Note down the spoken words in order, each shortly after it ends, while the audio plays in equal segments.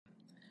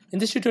In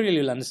this tutorial,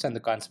 you'll understand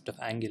the concept of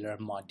Angular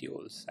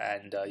modules,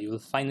 and you will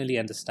finally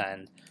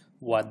understand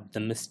what the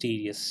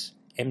mysterious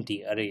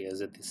empty array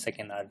is at the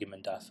second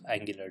argument of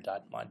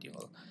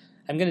Angular.module.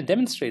 I'm going to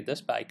demonstrate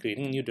this by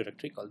creating a new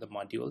directory called the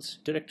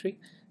modules directory.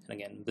 And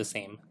again, the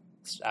same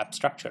app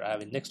structure. I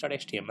have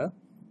index.html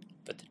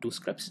with two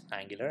scripts,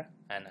 Angular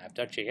and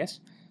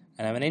app.js,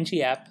 and I have an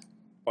ng app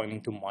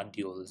pointing to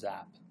modules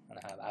app. And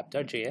I have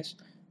app.js,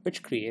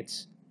 which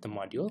creates the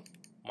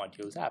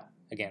modules app,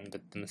 again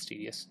with the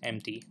mysterious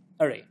empty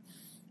array.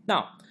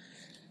 Now,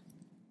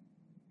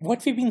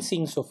 what we've been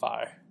seeing so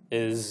far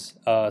is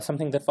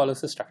something that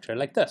follows the structure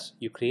like this.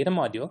 You create a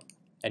module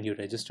and you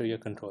register your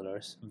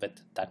controllers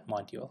with that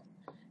module.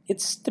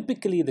 It's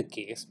typically the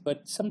case,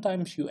 but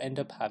sometimes you end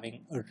up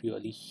having a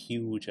really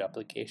huge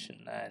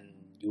application and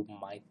you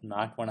might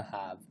not want to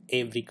have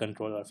every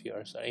controller of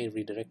yours or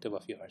every directive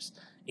of yours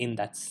in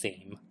that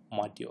same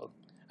module.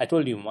 I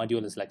told you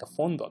module is like a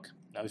phone book.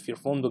 Now, if your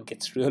phone book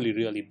gets really,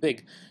 really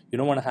big, you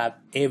don't want to have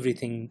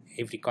everything,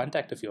 every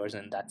contact of yours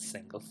in that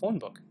single phone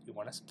book. You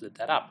want to split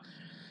that up.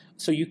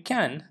 So you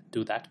can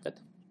do that with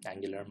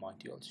Angular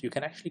modules. You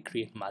can actually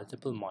create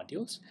multiple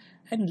modules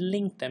and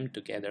link them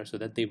together so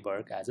that they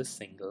work as a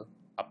single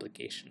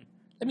application.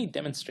 Let me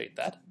demonstrate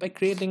that by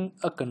creating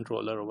a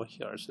controller over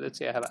here. So let's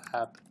say I have an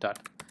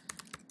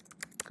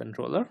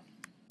app.controller.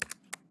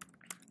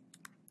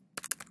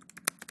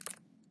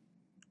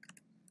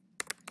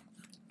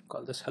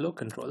 Call this hello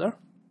controller.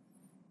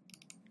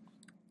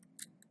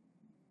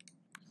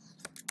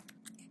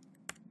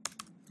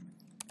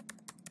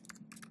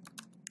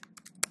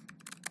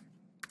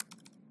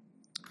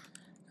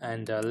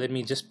 And let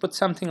me just put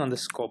something on the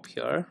scope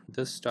here.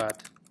 This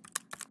dot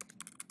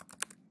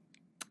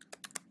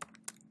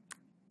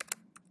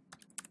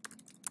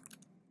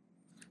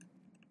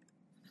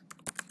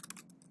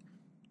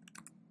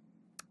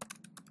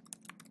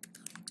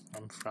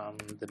from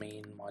the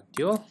main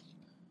module.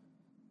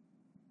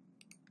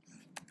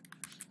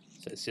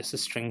 So it's just a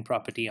string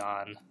property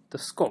on the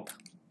scope.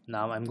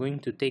 Now I'm going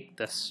to take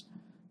this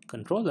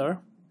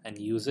controller and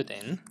use it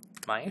in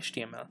my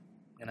HTML.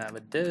 And I have a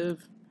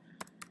div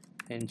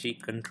ng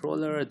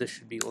controller. This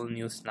should be all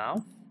news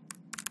now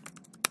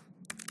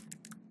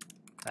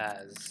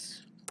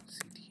as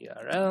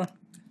ctrl.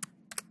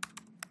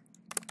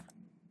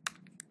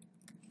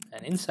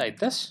 And inside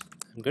this,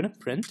 I'm going to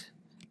print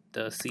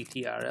the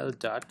ctrl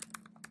dot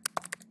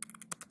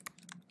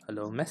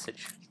hello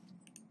message.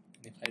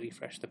 If I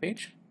refresh the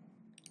page,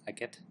 I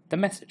get the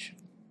message.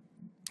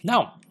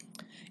 Now,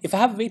 if I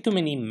have way too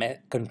many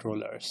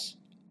controllers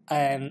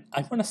and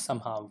I want to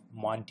somehow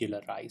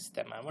modularize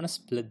them, I want to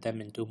split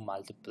them into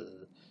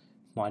multiple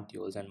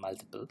modules and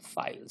multiple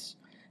files,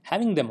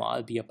 having them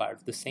all be a part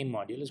of the same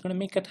module is going to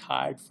make it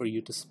hard for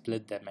you to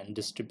split them and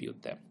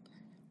distribute them.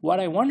 What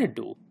I want to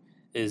do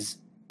is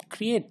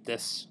create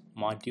this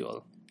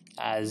module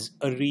as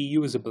a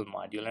reusable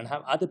module and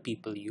have other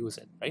people use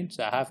it, right?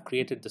 So I have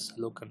created this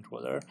hello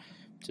controller.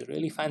 It's a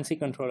really fancy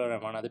controller. I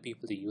want other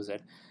people to use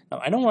it. Now,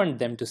 I don't want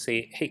them to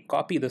say, hey,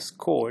 copy this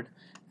code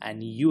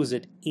and use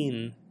it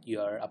in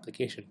your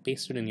application,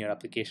 paste it in your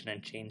application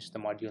and change the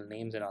module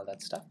names and all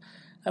that stuff.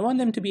 I want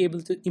them to be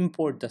able to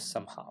import this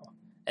somehow.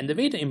 And the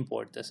way to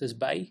import this is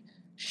by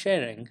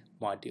sharing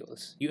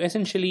modules. You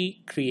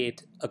essentially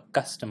create a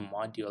custom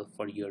module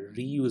for your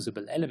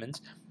reusable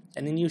elements,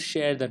 and then you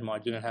share that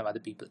module and have other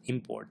people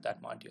import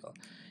that module.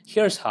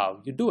 Here's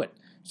how you do it.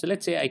 So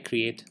let's say I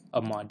create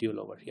a module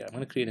over here. I'm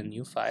going to create a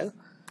new file,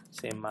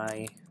 say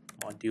my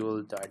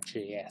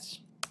module.js.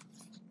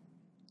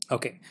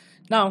 Okay,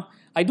 now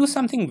I do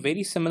something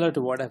very similar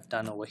to what I've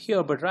done over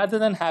here, but rather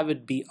than have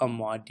it be a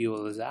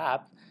modules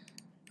app,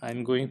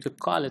 I'm going to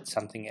call it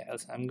something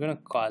else. I'm going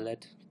to call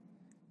it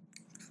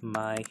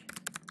my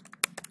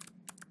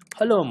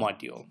hello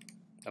module.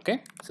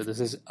 Okay, so this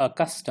is a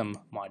custom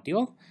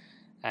module.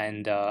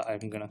 And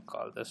I'm going to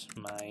call this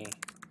my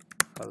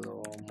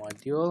hello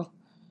module.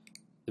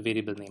 The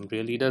variable name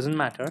really doesn't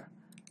matter.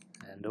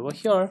 And over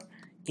here,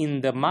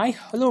 in the my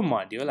hello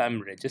module,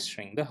 I'm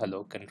registering the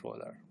hello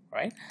controller,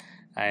 right?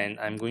 And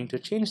I'm going to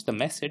change the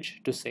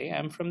message to say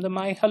I'm from the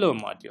my hello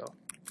module,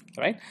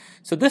 right?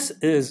 So this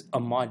is a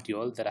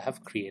module that I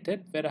have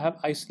created where I have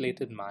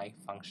isolated my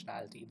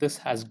functionality. This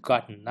has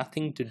got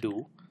nothing to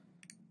do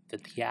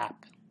with the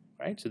app.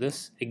 Right? So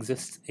this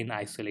exists in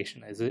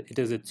isolation. It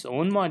is its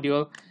own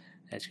module,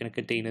 and it's going to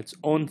contain its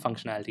own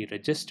functionality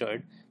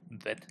registered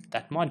with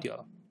that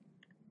module.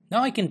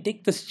 Now I can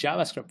take this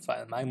JavaScript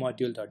file,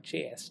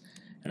 mymodule.js,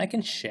 and I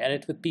can share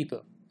it with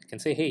people. I can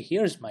say, hey,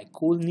 here's my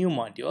cool new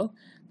module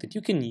that you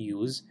can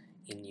use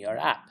in your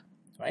app.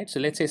 Right? So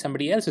let's say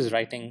somebody else is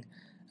writing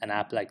an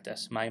app like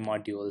this, my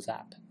modules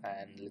app,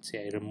 and let's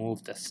say I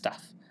remove this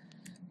stuff.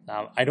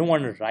 Now I don't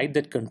want to write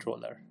that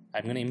controller.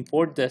 I'm going to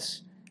import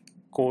this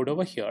code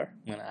over here.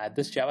 I'm going to add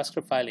this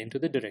JavaScript file into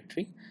the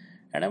directory,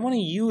 and I want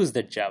to use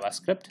the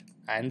JavaScript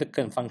and the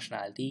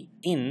functionality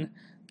in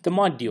the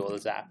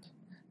modules app.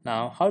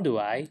 Now, how do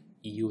I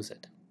use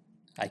it?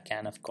 I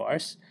can, of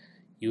course,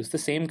 use the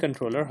same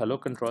controller, hello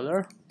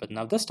controller, but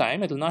now this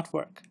time it will not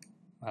work.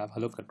 I have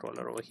hello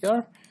controller over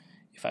here.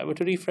 If I were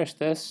to refresh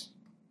this,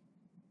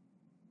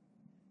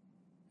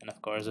 and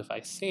of course if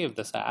I save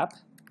this app,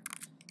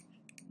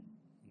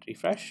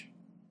 refresh,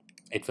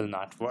 it will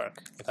not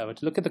work. If I were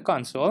to look at the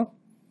console,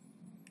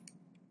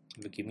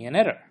 it will give me an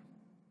error.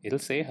 It'll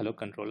say hello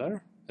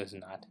controller is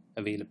not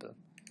available.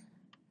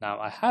 Now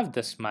I have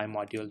this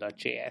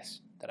my_module.js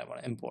that I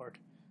want to import.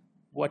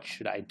 What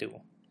should I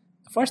do?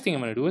 The first thing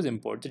I'm going to do is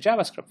import the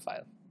JavaScript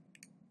file.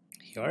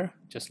 Here,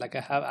 just like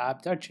I have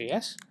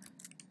app.js,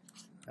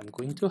 I'm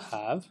going to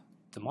have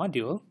the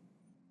module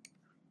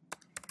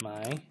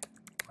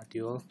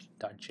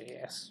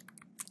my_module.js.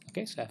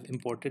 Okay, so I've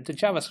imported the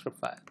JavaScript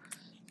file.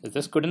 Is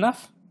this good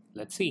enough?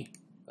 Let's see.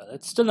 Well,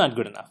 it's still not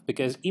good enough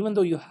because even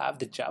though you have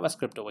the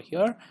JavaScript over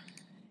here,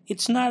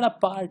 it's not a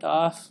part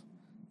of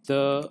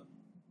the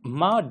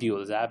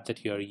modules app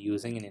that you're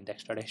using in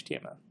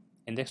index.html.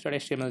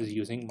 Index.html is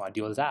using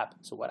modules app.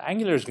 So what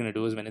Angular is going to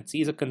do is when it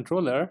sees a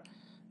controller,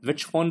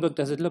 which phone book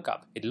does it look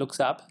up? It looks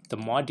up the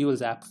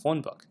modules app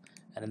phone book.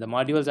 And in the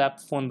modules app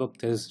phone book,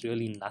 there's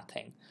really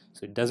nothing.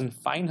 So it doesn't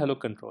find hello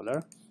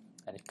controller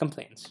and it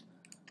complains.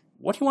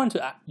 What you want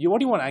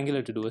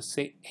Angular to do is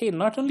say, hey,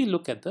 not only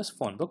look at this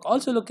phone book,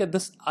 also look at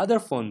this other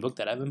phone book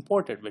that I've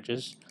imported, which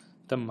is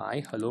the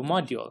my hello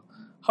module.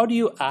 How do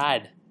you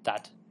add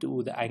that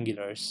to the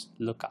Angular's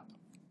lookup?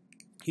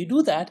 You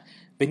do that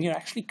when you're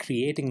actually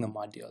creating the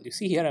module. You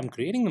see here, I'm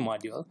creating the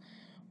module.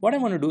 What I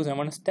want to do is I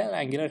want to tell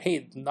Angular,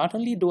 hey, not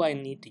only do I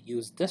need to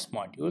use this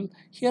module,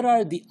 here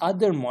are the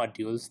other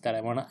modules that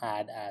I want to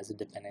add as a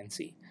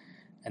dependency.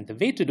 And the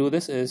way to do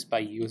this is by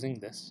using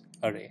this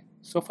array.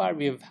 So far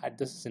we've had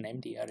this as an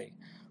empty array.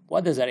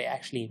 What this array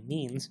actually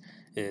means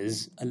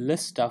is a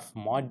list of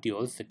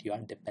modules that you are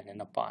dependent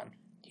upon.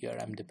 Here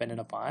I'm dependent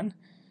upon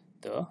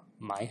the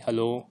my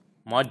hello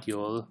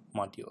module.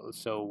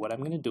 So what I'm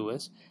going to do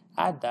is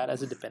add that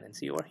as a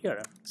dependency over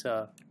here.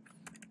 So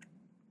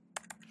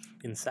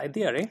inside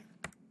the array,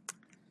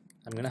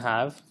 I'm going to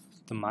have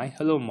the my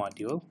hello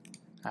module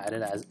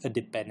added as a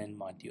dependent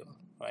module,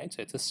 right?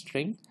 So it's a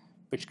string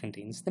which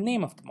contains the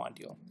name of the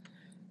module.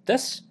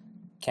 This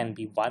can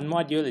be one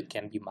module, it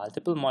can be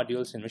multiple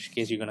modules, in which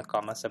case you're going to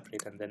comma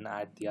separate and then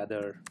add the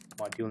other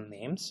module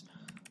names,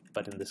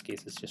 but in this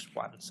case it's just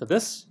one. So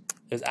this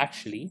is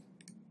actually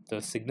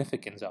the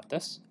significance of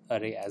this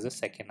array as a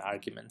second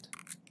argument.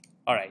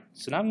 Alright,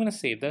 so now I'm going to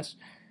save this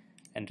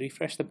and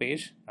refresh the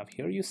page. Now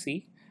here you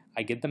see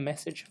I get the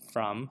message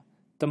from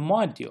the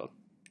module,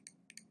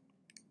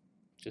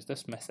 which is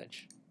this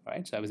message,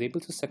 right? So I was able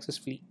to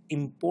successfully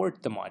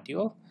import the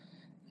module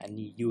and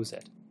use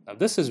it. Now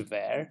this is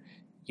where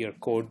your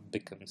code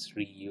becomes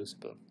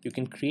reusable. You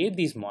can create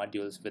these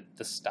modules with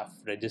the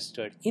stuff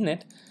registered in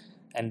it,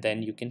 and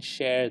then you can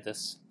share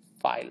this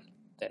file.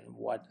 Then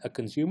what a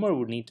consumer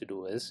would need to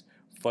do is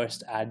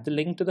first add the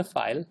link to the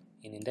file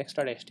in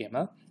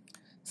index.html.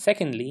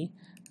 Secondly,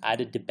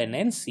 add a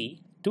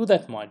dependency to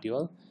that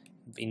module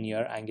in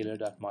your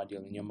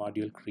angular.module, in your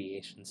module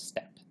creation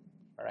step.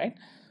 All right.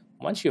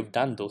 Once you've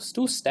done those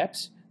two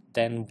steps,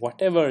 then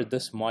whatever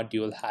this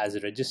module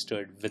has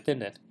registered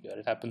within it, here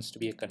it happens to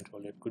be a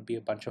controller, it could be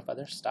a bunch of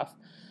other stuff,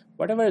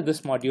 whatever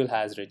this module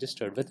has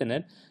registered within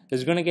it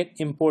is going to get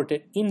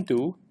imported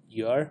into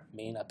your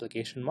main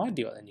application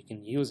module, and you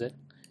can use it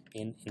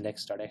in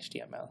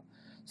index.html.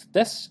 So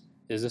this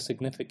is the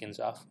significance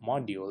of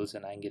modules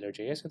in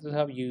AngularJS. This is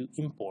how you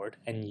import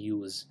and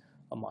use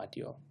a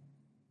module.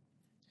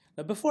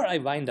 Now before I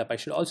wind up, I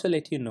should also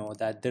let you know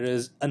that there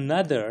is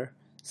another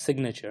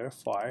signature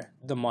for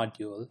the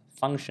module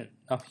function.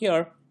 Now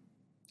here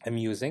I'm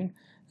using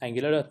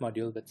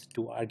angular.module with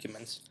two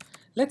arguments.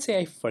 Let's say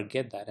I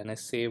forget that and I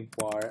say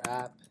var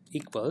app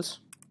equals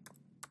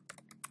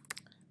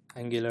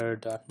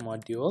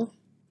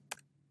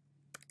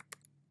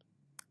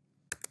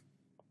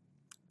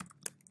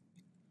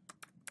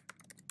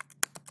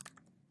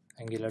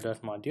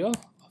angular.module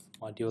of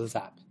modules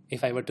app.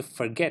 If I were to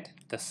forget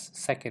this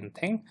second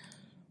thing,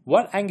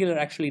 what Angular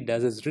actually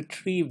does is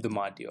retrieve the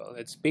module.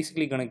 It's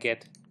basically going to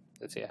get,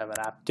 let's say I have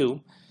an app2.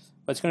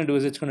 What it's going to do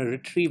is it's going to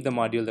retrieve the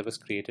module that was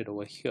created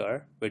over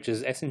here, which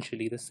is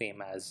essentially the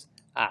same as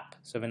app.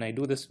 So when I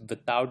do this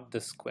without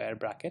the square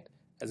bracket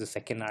as a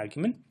second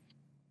argument,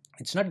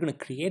 it's not going to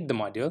create the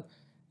module,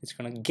 it's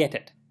going to get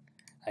it.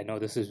 I know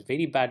this is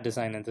very bad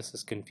design and this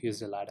has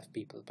confused a lot of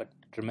people, but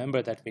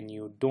remember that when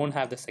you don't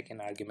have the second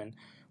argument,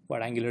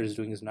 what Angular is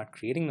doing is not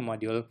creating the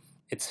module,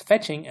 it's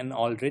fetching an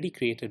already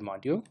created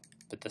module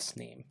with this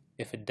name.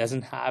 If it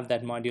doesn't have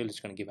that module, it's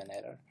going to give an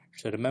error.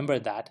 So remember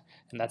that,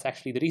 and that's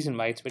actually the reason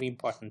why it's very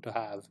important to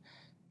have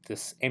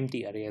this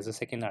empty array as a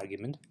second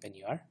argument when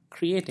you are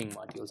creating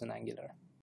modules in Angular.